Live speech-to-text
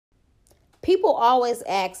People always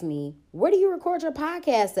ask me, where do you record your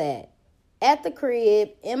podcast at? At the crib,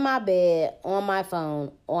 in my bed, on my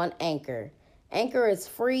phone, on Anchor. Anchor is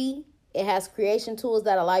free. It has creation tools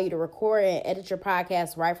that allow you to record and edit your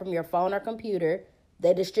podcast right from your phone or computer.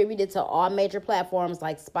 They distribute it to all major platforms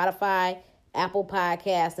like Spotify, Apple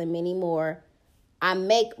Podcasts, and many more. I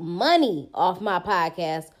make money off my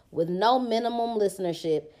podcast with no minimum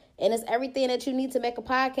listenership. And it's everything that you need to make a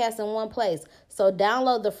podcast in one place. So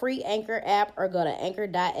download the free Anchor app or go to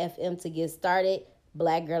anchor.fm to get started.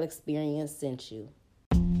 Black Girl Experience sent you.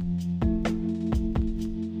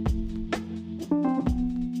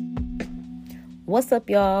 What's up,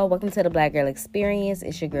 y'all? Welcome to the Black Girl Experience.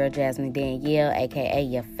 It's your girl, Jasmine Danielle, a.k.a.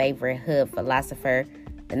 your favorite hood philosopher.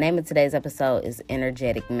 The name of today's episode is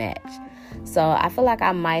Energetic Match. So I feel like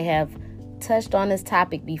I might have touched on this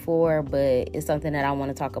topic before, but it's something that I want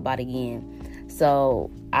to talk about again. So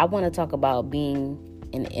I want to talk about being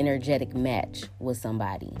an energetic match with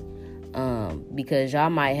somebody. Because y'all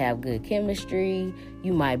might have good chemistry,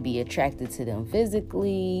 you might be attracted to them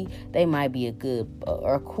physically, they might be a good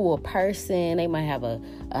or cool person, they might have a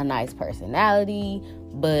nice personality,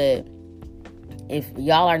 but if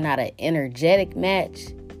y'all are not an energetic match,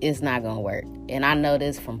 it's not gonna work. And I know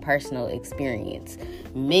this from personal experience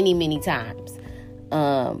many times.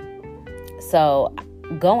 So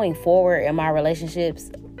going forward in my relationships,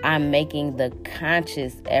 I'm making the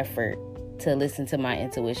conscious effort to listen to my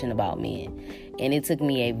intuition about men. And it took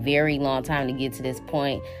me a very long time to get to this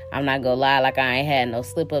point. I'm not gonna lie, like I ain't had no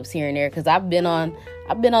slip ups here and there, because I've been on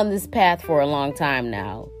this path for a long time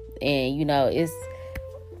now. And you know,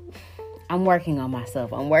 I'm working on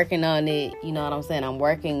myself. I'm working on it, you know what I'm saying? I'm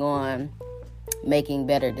working on making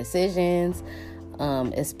better decisions,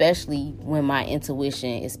 especially when my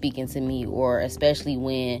intuition is speaking to me, or especially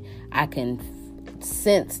when I can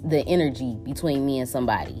sense the energy between me and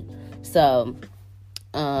somebody. So,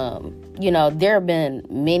 you know, there have been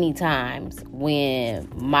many times when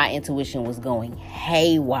my intuition was going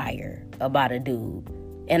haywire about a dude,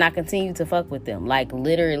 and I continue to fuck with them, like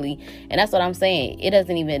literally. And that's what I'm saying. It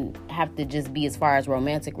doesn't even have to just be as far as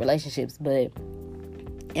romantic relationships, but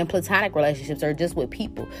in platonic relationships or just with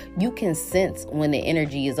people, you can sense when the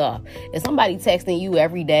energy is off. If somebody texting you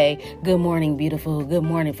every day, good morning, beautiful, good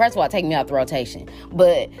morning. First of all, take me out the rotation,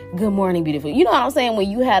 but good morning, beautiful. You know what I'm saying? When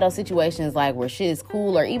you had those situations like where shit is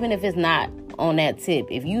cool, or even if it's not on that tip,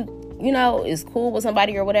 if you know, is cool with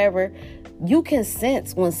somebody or whatever, you can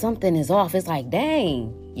sense when something is off. It's like,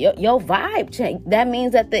 dang, your vibe changed. That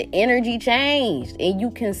means that the energy changed, and you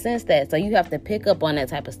can sense that. So you have to pick up on that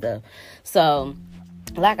type of stuff. So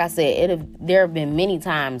like I said, there have been many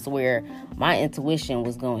times where my intuition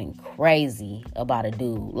was going crazy about a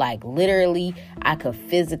dude. Like literally, I could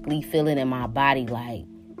physically feel it in my body, like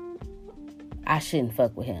I shouldn't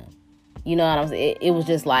fuck with him. You know what I'm saying? It was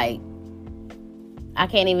just like, I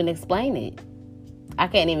can't even explain it.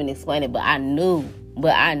 But I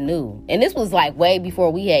knew. And this was like way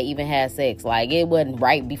before we had even had sex. Like it wasn't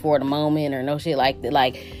right before the moment or no shit like that.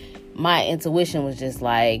 Like my intuition was just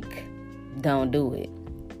like, don't do it.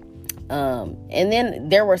 And then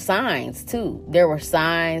there were signs too. There were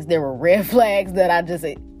red flags that I just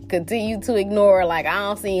continued to ignore. Like, I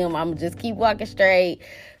don't see them. I'm just keep walking straight,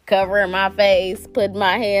 covering my face, putting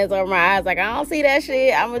my hands over my eyes. Like, I don't see that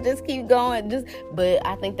shit. I'm gonna just keep going. But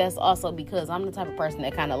I think that's also because I'm the type of person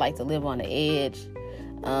that kind of like to live on the edge.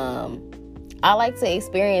 I like to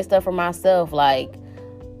experience stuff for myself. Like,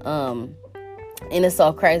 and it's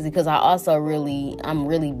so crazy because I'm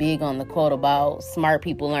really big on the quote about smart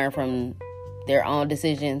people learn from their own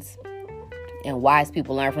decisions and wise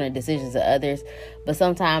people learn from the decisions of others. But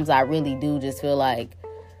sometimes I really do just feel like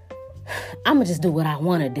I'm going to just do what I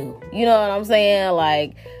want to do. You know what I'm saying?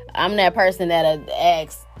 Like, I'm that person that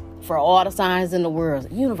asks for all the signs in the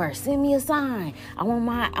world. Universe, send me a sign. I want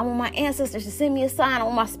my ancestors to send me a sign. I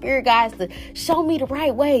want my spirit guides to show me the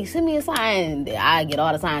right way. Send me a sign. I get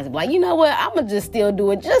all the signs and be like, you know what? I'm gonna just still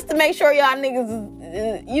do it just to make sure y'all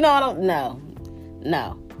niggas, you know what I'm,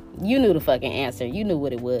 no. You knew the fucking answer. You knew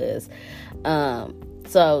what it was.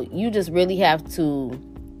 So you just really have to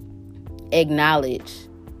acknowledge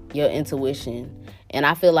your intuition. And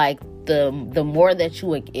I feel like the more that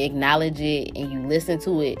you acknowledge it and you listen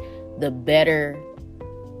to it, the better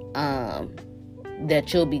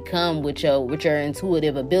that you'll become with your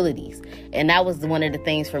intuitive abilities. And that was one of the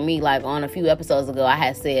things for me. Like on a few episodes ago, I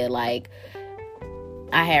had said, like,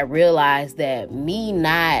 I had realized that me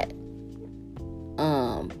not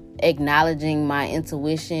acknowledging my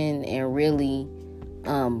intuition and really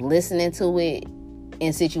listening to it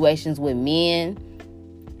in situations with men,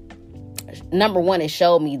 number one, it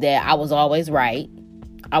showed me that I was always right.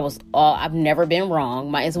 I've never been wrong.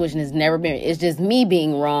 My intuition has never been, it's just me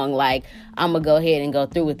being wrong. Like, I'm gonna go ahead and go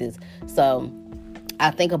through with this. So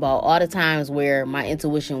I think about all the times where my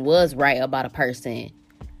intuition was right about a person.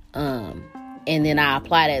 And then I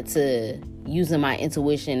apply that to using my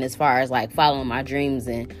intuition as far as like following my dreams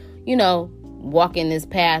and, you know, walking this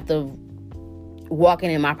path of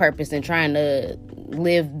walking in my purpose and trying to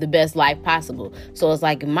live the best life possible. So it's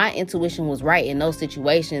like my intuition was right in those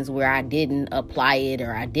situations where I didn't apply it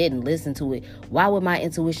or I didn't listen to it. Why would my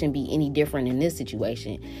intuition be any different in this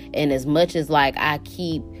situation? And as much as like I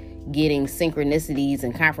keep getting synchronicities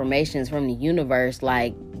and confirmations from the universe,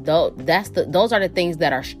 like those are the things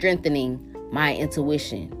that are strengthening my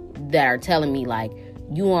intuition, that are telling me like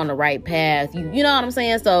you on the right path. You know what I'm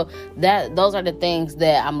saying? So those are the things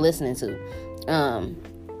that I'm listening to.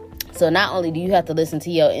 So not only do you have to listen to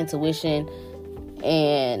your intuition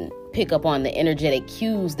and pick up on the energetic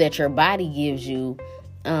cues that your body gives you,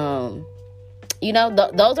 you know,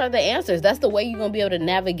 those are the answers. That's the way you're going to be able to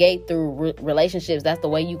navigate through relationships. That's the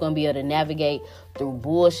way you're going to be able to navigate through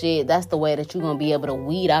bullshit. That's the way that you're going to be able to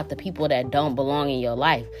weed out the people that don't belong in your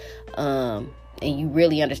life. And you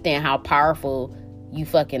really understand how powerful you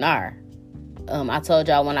fucking are. I told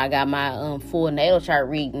y'all when I got my full natal chart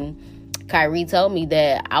reading, Kyrie told me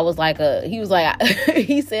that I was like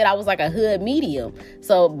he said I was like a hood medium.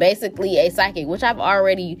 So basically a psychic, which I've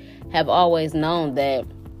always known that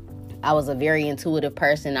I was a very intuitive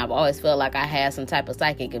person. I've always felt like I had some type of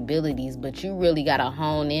psychic abilities, but you really got to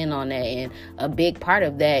hone in on that. And a big part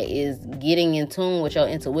of that is getting in tune with your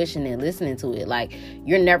intuition and listening to it. Like,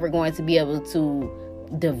 you're never going to be able to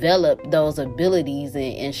develop those abilities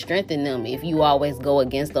and strengthen them if you always go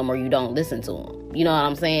against them or you don't listen to them. You know what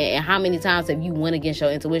I'm saying? And how many times have you went against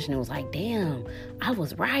your intuition and was like, damn, I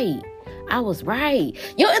was right.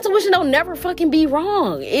 Your intuition don't never fucking be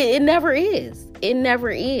wrong. It never is. It never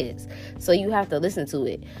is. So you have to listen to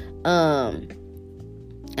it. And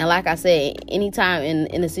like I said, anytime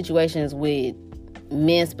in the situations with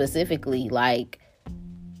men specifically, like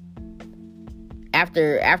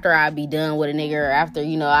after I be done with a nigga, or after,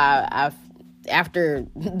 you know, after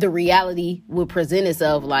the reality would present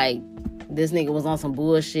itself, like this nigga was on some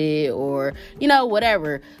bullshit or, you know,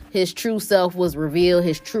 whatever, his true self was revealed,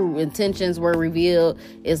 his true intentions were revealed.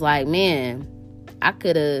 It's like, man, I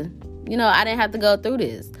could have, you know, I didn't have to go through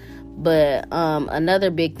this. But another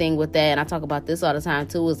big thing with that, and I talk about this all the time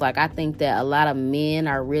too, is like, I think that a lot of men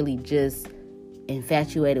are really just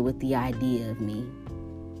infatuated with the idea of me.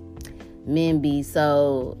 Men be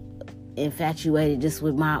so infatuated just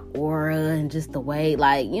with my aura and just the way,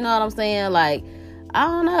 like, you know what I'm saying? Like, I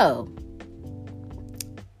don't know.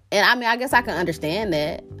 And I mean, I guess I can understand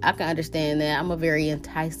that. I'm a very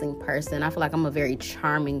enticing person. I feel like I'm a very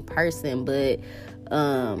charming person, but,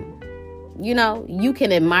 you know, you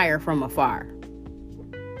can admire from afar.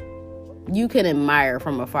 You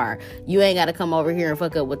ain't got to come over here and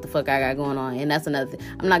fuck up what the fuck I got going on. And that's another thing.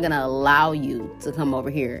 I'm not going to allow you to come over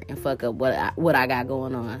here and fuck up what I got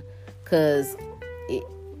going on. Because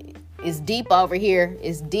it's deep over here.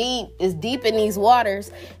 It's deep in these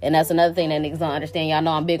waters. And that's another thing that niggas don't understand. Y'all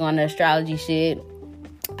know I'm big on the astrology shit.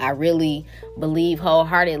 I really believe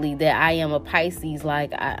wholeheartedly that I am a Pisces.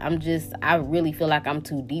 Like, I really feel like I'm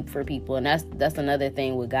too deep for people. And that's another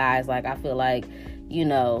thing with guys. Like, I feel like, you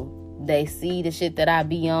know, they see the shit that I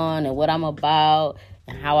be on and what I'm about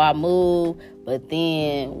and how I move. But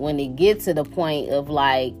then when it gets to the point of,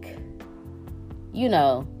 like, you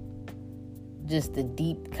know, just the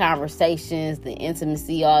deep conversations, the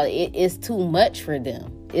intimacy, all it's too much for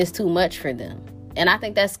them. And I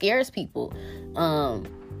think that scares people.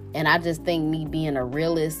 And I just think me being a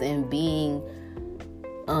realist and being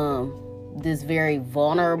this very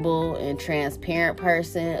vulnerable and transparent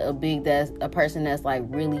person, a person that's like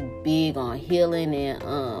really big on healing and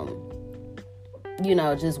you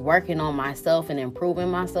know, just working on myself and improving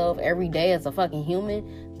myself every day as a fucking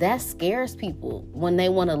human, that scares people when they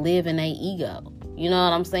want to live in their ego. You know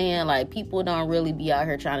what I'm saying? Like, people don't really be out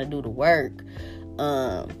here trying to do the work.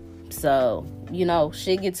 So, you know,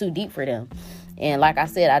 shit get too deep for them. And like I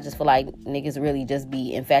said, I just feel like niggas really just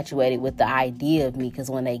be infatuated with the idea of me,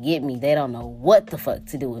 because when they get me, they don't know what the fuck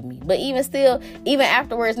to do with me. But even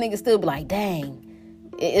afterwards, niggas still be like, dang,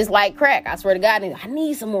 it's like crack. I swear to God, nigga, I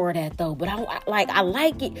need some more of that though. But I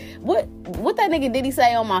like it. What that nigga did he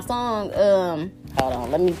say on my song? Hold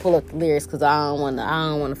on, let me pull up the lyrics, because I don't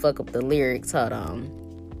wanna fuck up the lyrics. Hold on.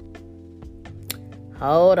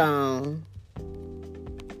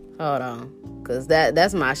 Cause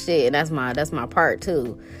that's my shit, and that's my part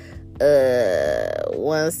too.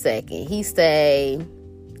 1 second. He say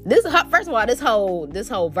this. First of all, this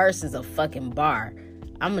whole verse is a fucking bar.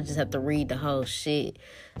 I'm gonna just have to read the whole shit.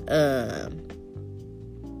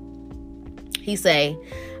 He say,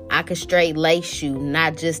 I could straight lace you,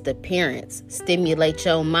 not just appearance. Stimulate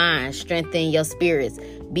your mind, strengthen your spirits.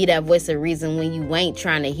 Be that voice of reason when you ain't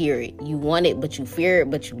trying to hear it. You want it, but you fear it,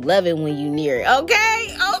 but you love it when you near it.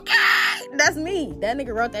 Okay. That's me. That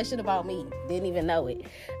nigga wrote that shit about me. Didn't even know it.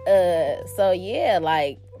 So yeah,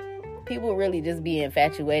 like, people really just be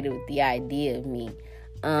infatuated with the idea of me.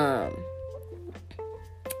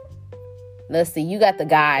 Let's see. You got the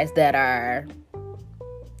guys that are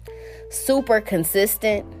super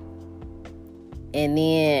consistent, and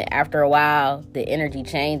then after a while the energy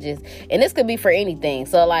changes, and this could be for anything.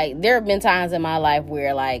 So like, there have been times in my life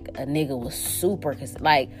where like a nigga was super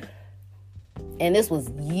like, and this was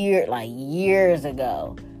years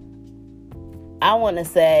ago. I want to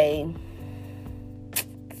say,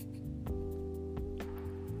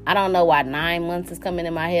 I don't know why 9 months is coming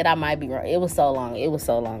in my head. I might be wrong. It was so long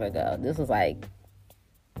ago. This was like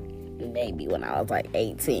maybe when I was like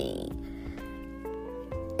 18.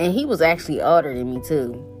 And he was actually older than me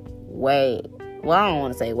too. I don't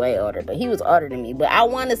want to say way older, but he was older than me. But I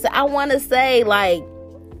want to say like,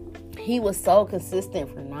 he was so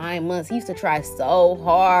consistent for 9 months. He used to try so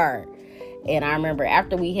hard. And I remember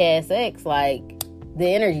after we had sex, like, the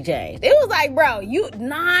energy changed. It was like, bro, you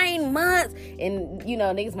 9 months. And, you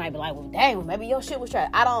know, niggas might be like, well, dang, well, maybe your shit was trash.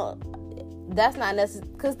 That's not necessary,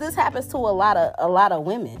 because this happens to a lot of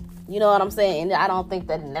women. You know what I'm saying? And I don't think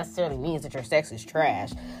that it necessarily means that your sex is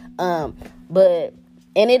trash. But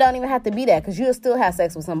it don't even have to be that, because you'll still have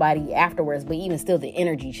sex with somebody afterwards, but even still the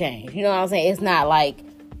energy changed. You know what I'm saying? It's not like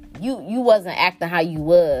you wasn't acting how you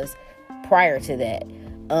was prior to that.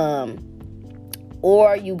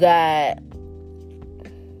 Or you got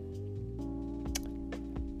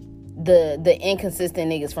the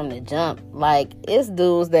inconsistent niggas from the jump. Like, it's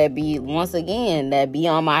dudes that be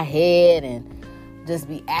on my head and just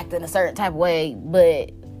be acting a certain type of way,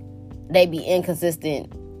 but they be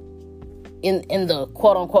inconsistent in the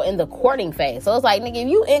quote unquote in the courting phase. So it's like, nigga, if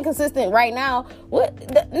you inconsistent right now,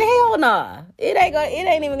 hell nah. It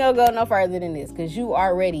ain't even gonna go no further than this, because you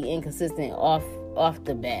already inconsistent off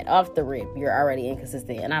the bat, off the rip. You're already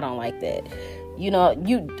inconsistent, and I don't like that. You know,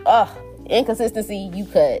 inconsistency, you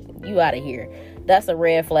cut, you out of here. That's a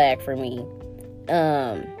red flag for me.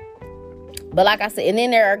 But like I said, and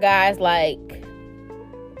then there are guys like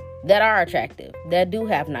that are attractive, that do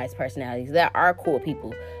have nice personalities, that are cool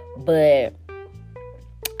people, but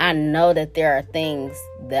I know that there are things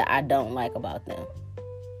that I don't like about them.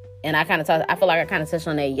 And I feel like I kind of touched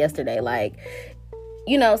on that yesterday. Like,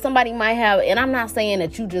 you know, somebody might have, and I'm not saying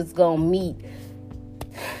that you just gonna meet,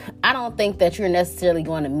 I don't think that you're necessarily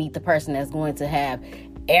going to meet the person that's going to have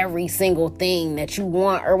every single thing that you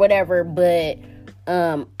want or whatever, but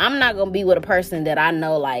I'm not gonna be with a person that I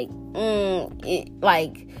know like,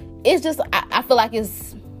 it's just, I feel like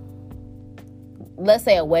it's, let's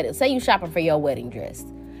say say you shopping for your wedding dress,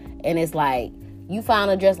 and it's like, you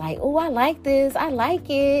found a dress like, oh, I like this, I like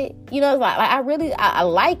it, you know, it's like I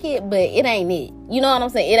like it, but it ain't it, you know what I'm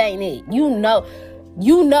saying? It ain't it.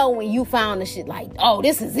 You know when you found the shit, like, oh,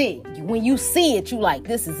 this is it. When you see it, you like,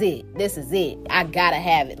 this is it, I gotta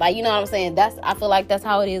have it. Like, you know what I'm saying? I feel like that's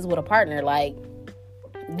how it is with a partner. Like,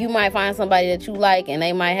 you might find somebody that you like, and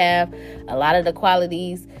they might have a lot of the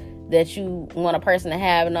qualities that you want a person to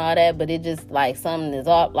have and all that, but it just, like, something is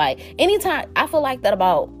off. Like, anytime, I feel like that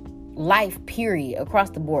about life, period,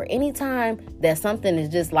 across the board. Anytime that something is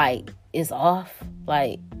just, like, it's off,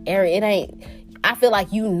 like, it ain't, I feel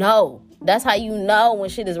like, you know, that's how you know when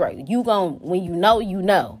shit is right. When you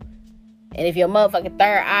know. And if your motherfucking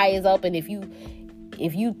third eye is open, if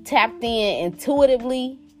you tapped in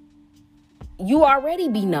intuitively, you already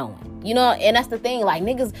be knowing, you know. And that's the thing, like,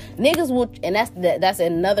 niggas will, and that's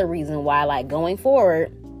another reason why, like, going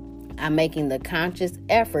forward, I'm making the conscious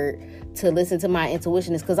effort to listen to my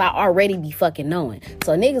intuition, is because I already be fucking knowing.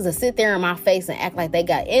 So niggas will sit there in my face and act like they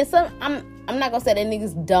got, and I'm not gonna say that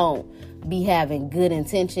niggas don't be having good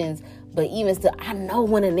intentions, but even still, I know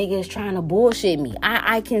when a nigga is trying to bullshit me.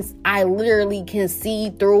 I literally can see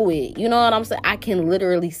through it. You know what I'm saying? I can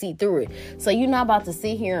literally see through it. So you're not about to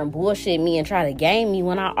sit here and bullshit me and try to game me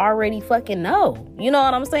when I already fucking know. You know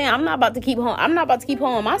what I'm saying? I'm not about to keep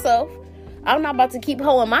hoeing myself. I'm not about to keep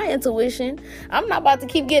hoeing my intuition. I'm not about to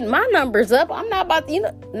keep getting my numbers up. I'm not about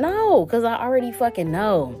to, no, because I already fucking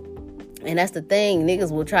know. And that's the thing.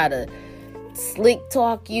 Niggas will try to slick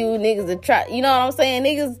talk you. Niggas will try, you know what I'm saying?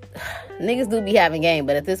 Niggas do be having game,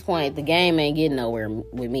 but at this point, the game ain't getting nowhere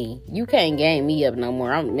with me. You can't game me up no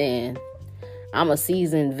more. I'm a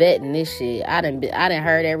seasoned vet in this shit. I done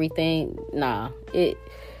heard everything. Nah, it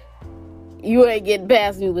You ain't getting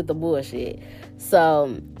past me with the bullshit.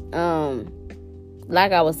 So,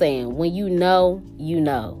 like I was saying, when you know, you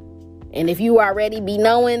know. And if you already be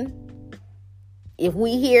knowing, if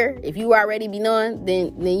you already be knowing,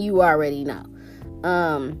 then you already know.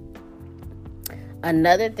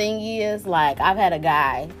 Another thing is, like,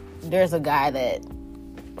 there's a guy that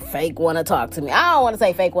fake want to talk to me. I don't want to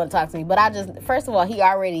say fake want to talk to me, but first of all, he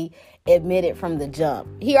already admitted from the jump.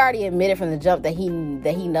 That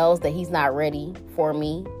he knows that he's not ready for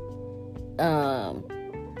me.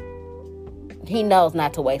 He knows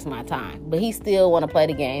not to waste my time, but he still want to play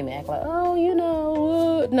the game and act like,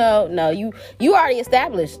 oh, no, you already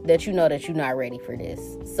established that you know that you're not ready for this.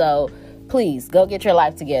 So please go get your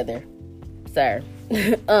life together, sir.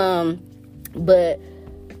 But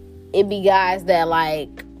it be guys that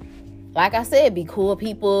like I said, be cool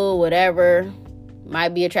people, whatever,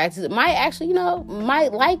 might be attracted to, might actually,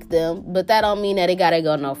 might like them, but that don't mean that it gotta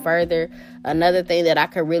go no further. Another thing that I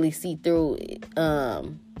could really see through,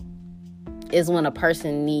 is when a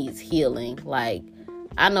person needs healing. Like,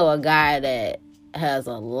 I know a guy that has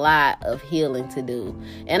a lot of healing to do.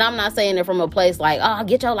 And I'm not saying it from a place like, oh,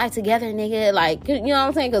 get your life together, nigga. Like, you know what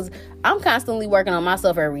I'm saying? Because I'm constantly working on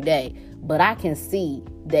myself every day. But I can see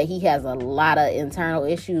that he has a lot of internal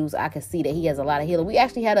issues. I can see that he has a lot of healing. We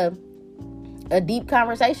actually had a deep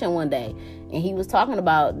conversation one day. And he was talking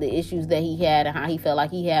about the issues that he had and how he felt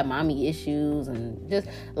like he had mommy issues. And just,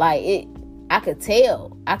 like, I could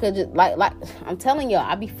tell. I could just, like, I'm telling y'all,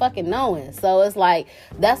 I be fucking knowing. So it's like,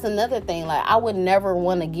 that's another thing. Like, I would never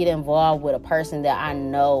want to get involved with a person that I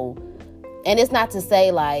know. And it's not to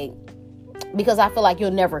say, like, because I feel like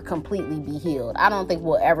you'll never completely be healed. I don't think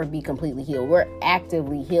we'll ever be completely healed. We're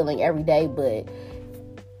actively healing every day, but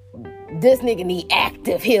this nigga need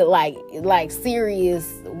active heal, like serious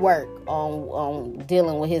work on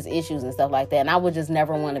dealing with his issues and stuff like that. And I would just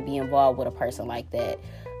never want to be involved with a person like that.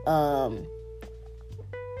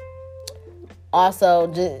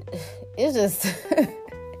 Also, it's just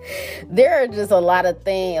there are just a lot of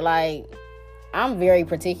things. Like, I'm very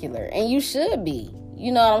particular, and you should be. You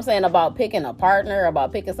know what I'm saying? About picking a partner,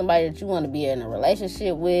 about picking somebody that you want to be in a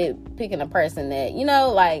relationship with, picking a person that,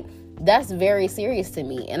 like, that's very serious to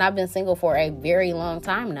me. And I've been single for a very long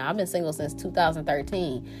time now. I've been single since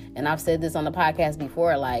 2013. And I've said this on the podcast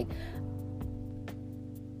before, like,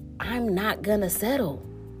 I'm not gonna settle.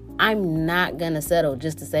 I'm not going to settle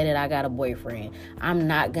just to say that I got a boyfriend. I'm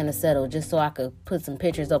not going to settle just so I could put some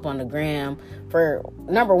pictures up on the gram for,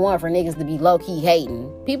 number one, for niggas to be low-key hating.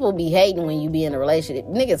 People be hating when you be in a relationship.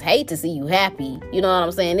 Niggas hate to see you happy. You know what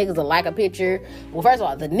I'm saying? Niggas will like a picture. Well, first of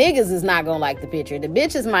all, the niggas is not going to like the picture. The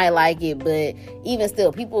bitches might like it, but even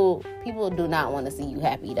still, people do not want to see you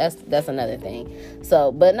happy. That's another thing.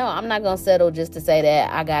 So, but no, I'm not going to settle just to say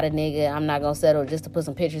that I got a nigga. I'm not going to settle just to put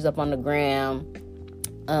some pictures up on the gram.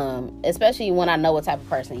 Especially when I know what type of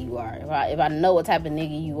person you are. If I know what type of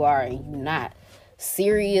nigga you are and you not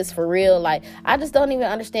serious for real, like, I just don't even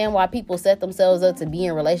understand why people set themselves up to be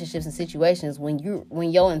in relationships and situations when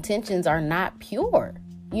your intentions are not pure.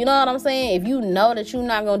 You know what I'm saying? If you know that you're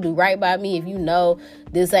not gonna do right by me, if you know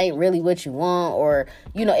this ain't really what you want, or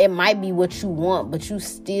it might be what you want, but you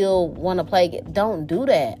still want to play, don't do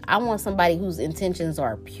that. I want somebody whose intentions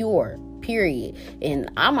are pure, period. And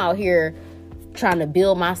I'm out here trying to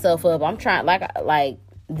build myself up. I'm trying, like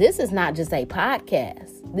this is not just a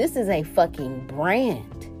podcast. This is a fucking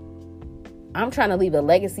brand. I'm trying to leave a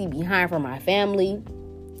legacy behind for my family.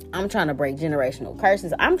 I'm trying to break generational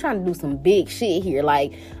curses. I'm trying to do some big shit here.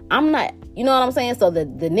 Like, I'm not, you know what I'm saying? So the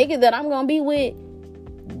nigga that I'm gonna be with,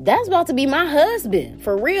 that's about to be my husband.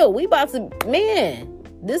 For real. We about to, man,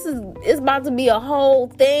 it's about to be a whole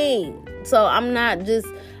thing. So and man,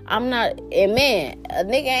 a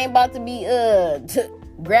nigga ain't about to be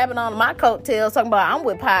grabbing on my coattails talking about I'm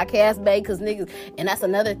with Podcast Bay, because niggas, and that's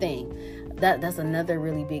another thing. That's another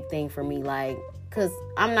really big thing for me, like, because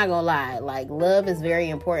I'm not gonna lie, like, love is very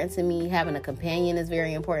important to me. Having a companion is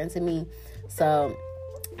very important to me. So,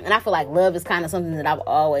 and I feel like love is kind of something that I've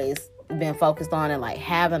always been focused on, and like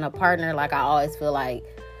having a partner, like, I always feel like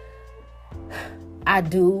I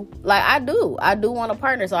do want a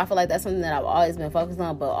partner. So I feel like that's something that I've always been focused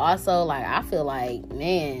on. But also, like, I feel like,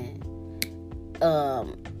 man,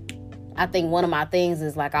 I think one of my things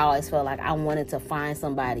is, like, I always felt like I wanted to find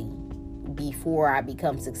somebody before I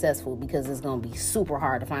become successful, because it's gonna be super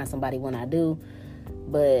hard to find somebody when I do.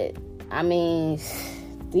 But I mean,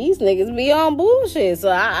 these niggas be on bullshit, so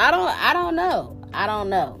I don't know.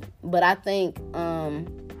 But I think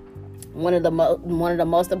one of the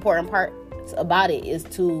most important parts about it is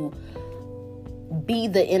to be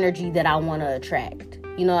the energy that I want to attract.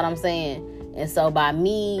 You know what I'm saying? And so by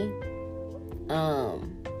me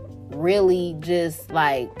really just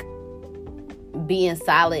like being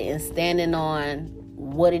solid and standing on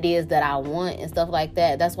what it is that I want and stuff like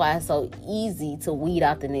that. That's why it's so easy to weed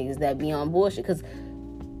out the niggas that be on bullshit, because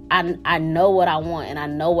I know what I want and I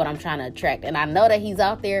know what I'm trying to attract, and I know that he's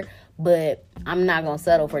out there, but I'm not gonna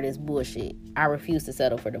settle for this bullshit. I refuse to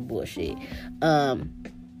settle for the bullshit. And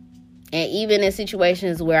even in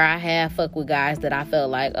situations where I have fucked with guys that I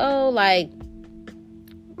felt like, oh, like,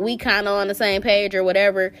 we kind of on the same page or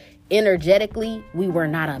whatever, energetically, we were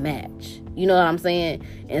not a match. You know what I'm saying?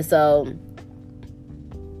 And so,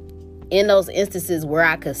 in those instances where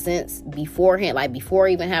I could sense beforehand, like before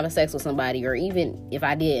even having sex with somebody, or even if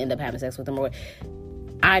I did end up having sex with them,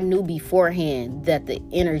 I knew beforehand that the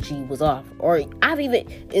energy was off. Or I've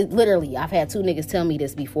had 2 niggas tell me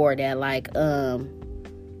this before, that like,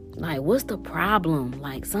 what's the problem?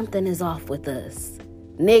 Like, something is off with us.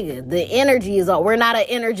 Nigga, the energy is off. We're not an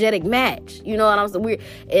energetic match. You know what I'm saying?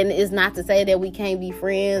 And it's not to say that we can't be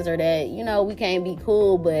friends or that, you know, we can't be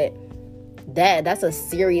cool, but that's a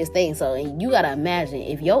serious thing. So, and you gotta imagine,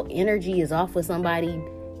 if your energy is off with somebody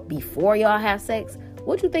before y'all have sex,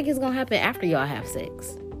 what you think is gonna happen after y'all have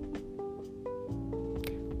sex?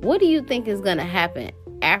 What do you think is gonna happen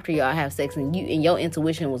after y'all have sex and your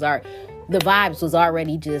intuition was already, the vibes was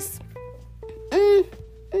already just,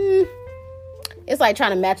 It's like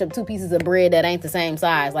trying to match up 2 pieces of bread that ain't the same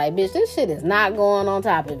size. Like, bitch, this shit is not going on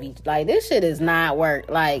top of each. Like, this shit is not work.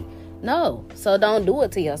 Like, no. So don't do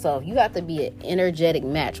it to yourself. You got to be an energetic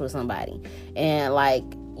match with somebody. And like,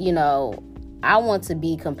 you know, I want to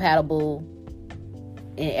be compatible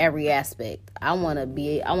in every aspect. I want to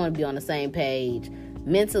be on the same page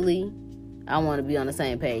mentally. I want to be on the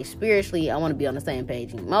same page spiritually. I want to be on the same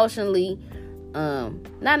page emotionally. Not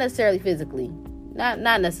necessarily physically. Not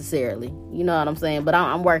necessarily. You know what I'm saying? But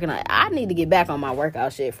I'm working on, I need to get back on my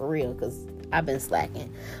workout shit for real, because I've been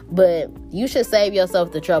slacking. But you should save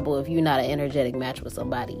yourself the trouble if you're not an energetic match with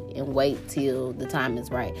somebody, and wait till the time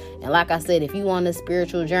is right. And like I said, if you on this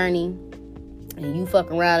spiritual journey and you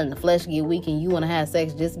fuck around and the flesh get weak and you want to have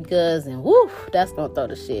sex just because, and whoo, that's gonna throw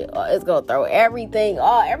the shit. It's gonna throw everything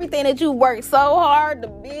that you worked so hard to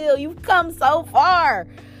build. You've come so far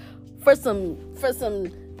for some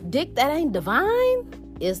dick that ain't divine.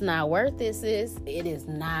 It's not worth it, sis. It is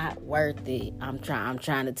not worth it. I'm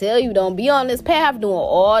trying to tell you, don't be on this path doing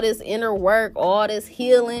all this inner work, all this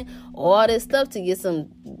healing, all this stuff to get some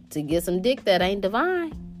dick that ain't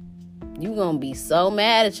divine. You gonna be so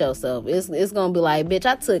mad at yourself. It's gonna be like, bitch,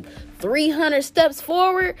 I took 300 steps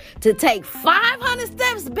forward to take 500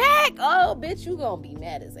 steps back. Oh, bitch, you gonna be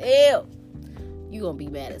mad as hell. You gonna be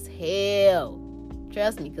mad as hell.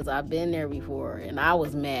 Trust me, because I've been there before, and I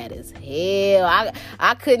was mad as hell.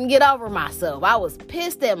 I couldn't get over myself. I was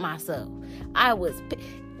pissed at myself.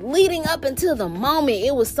 Leading up until the moment,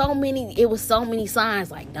 it was so many signs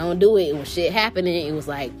like, don't do it. It was shit happening. It was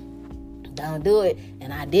like, don't do it.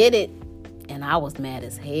 And I did it, and I was mad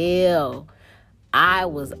as hell. I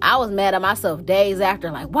was mad at myself days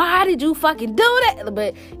after, like, why did you fucking do that?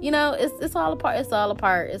 But, you know, it's all a part. It's all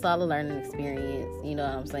a learning experience. You know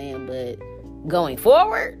what I'm saying? But going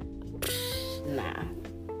forward,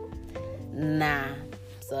 nah.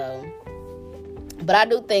 So, but I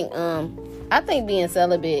do think, I think being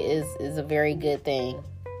celibate is a very good thing.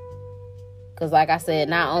 Because like I said,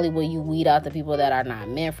 not only will you weed out the people that are not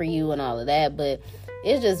meant for you and all of that, but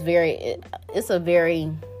it's just it's a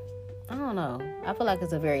very, I don't know, I feel like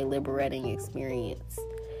it's a very liberating experience.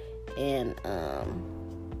 And,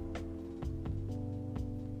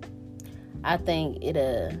 I think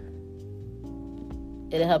it'll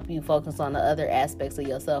help you focus on the other aspects of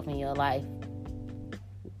yourself in your life.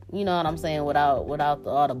 You know what I'm saying? Without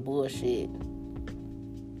all the bullshit.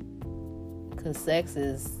 Because sex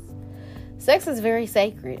is very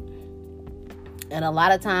sacred. And a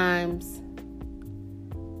lot of times,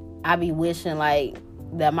 I be wishing, like,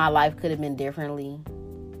 that my life could have been differently.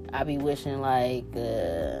 I be wishing, like,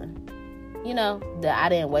 you know, that I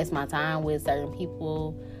didn't waste my time with certain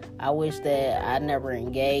people. I wish that I never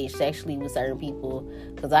engaged sexually with certain people,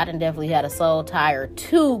 because I done definitely had a soul tie or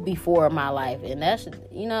 2 before in my life, and that's,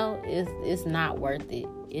 you know, it's not worth it.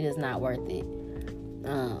 It is not worth it.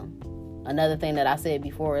 Another thing that I said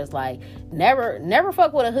before is, like, never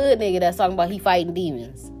fuck with a hood nigga that's talking about he fighting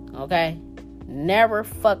demons. Okay, never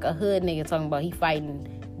fuck a hood nigga talking about he fighting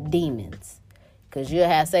demons. Because you'll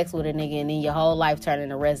have sex with a nigga and then your whole life turn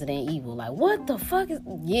into Resident Evil. Like, what the fuck is...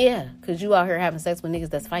 Yeah, because you out here having sex with niggas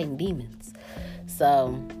that's fighting demons.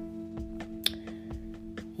 So,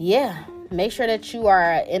 yeah. Make sure that you are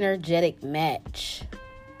an energetic match.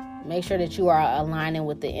 Make sure that you are aligning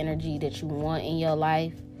with the energy that you want in your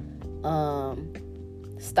life.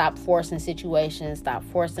 Stop forcing situations. Stop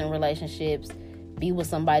forcing relationships. Be with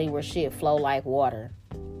somebody where shit flow like water,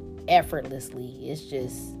 effortlessly. It's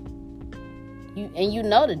just you, and you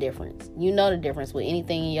know the difference. You know the difference with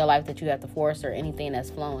anything in your life that you have to force or anything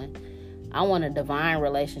that's flowing. I want a divine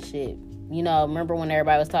relationship. You know, remember when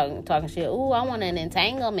everybody was talking shit? Ooh, I want an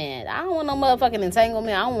entanglement. I don't want no motherfucking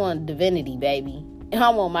entanglement. I want divinity, baby. And I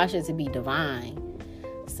want my shit to be divine.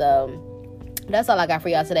 So that's all I got for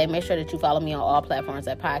y'all today. Make sure that you follow me on all platforms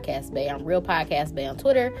at Podcast Bay. I'm Real Podcast Bay on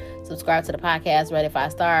Twitter. Subscribe to the podcast, rate it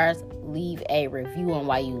 5 stars. Leave a review on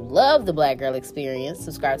why you love the Black Girl Experience.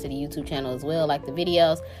 Subscribe to the YouTube channel as well. Like the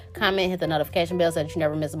videos. Comment, hit the notification bell so that you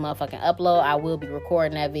never miss a motherfucking upload. I will be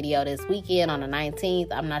recording that video this weekend on the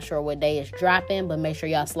 19th. I'm not sure what day it's dropping, but make sure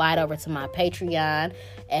y'all slide over to my Patreon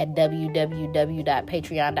at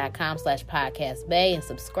www.patreon.com/podcastbay and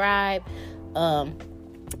subscribe.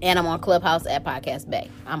 And I'm on Clubhouse at Podcast Bay.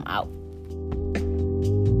 I'm out.